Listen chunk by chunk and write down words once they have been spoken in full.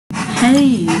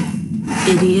Hey,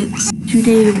 idiots.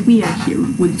 Today we are here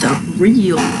with the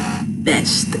real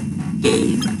best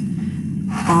game.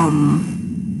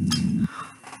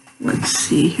 Let's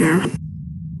see here.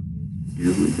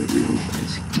 Here with the real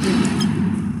best game.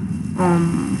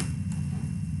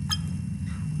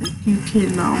 You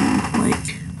can,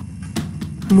 like,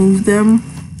 move them.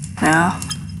 Yeah,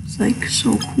 it's like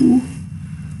so cool.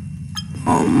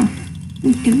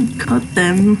 You can cut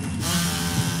them.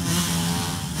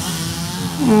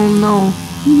 Oh no,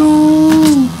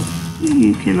 no!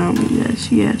 You can,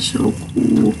 yes, yeah, so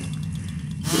cool.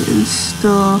 And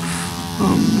stuff,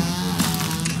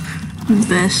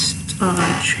 best,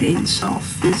 chainsaw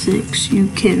physics. You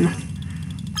can,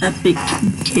 epic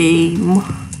game.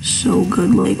 So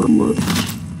good, like, look.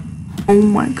 Oh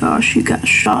my gosh, you got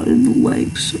shot in the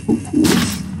leg, so cool.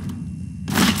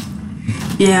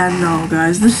 Yeah, no,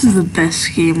 guys, this is the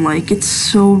best game. Like, it's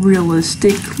so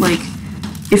realistic. Like,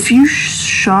 if you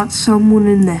shot someone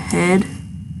in the head,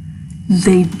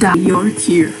 they die. You're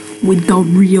here with the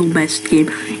real best game.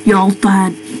 Y'all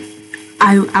thought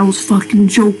I was fucking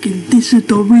joking. This is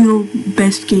the real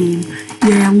best game.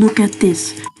 Yeah, look at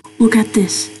this. Look at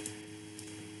this.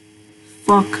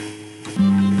 Fuck.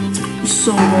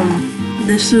 So,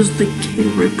 this is the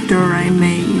character I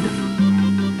made.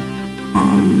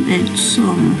 It's,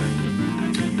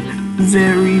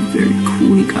 very, very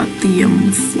cool. He got the,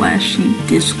 flashy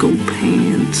disco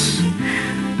pants,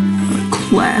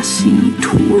 classy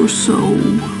torso.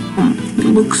 It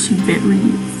looks very,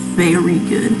 very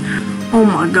good. Oh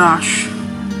my gosh.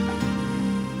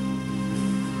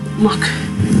 Look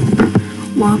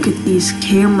at these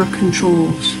camera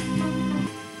controls.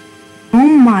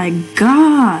 Oh my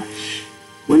gosh.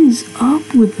 What is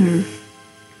up with her?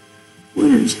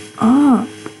 What is up?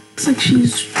 Looks like she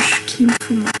came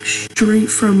from, like, straight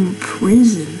from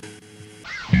prison.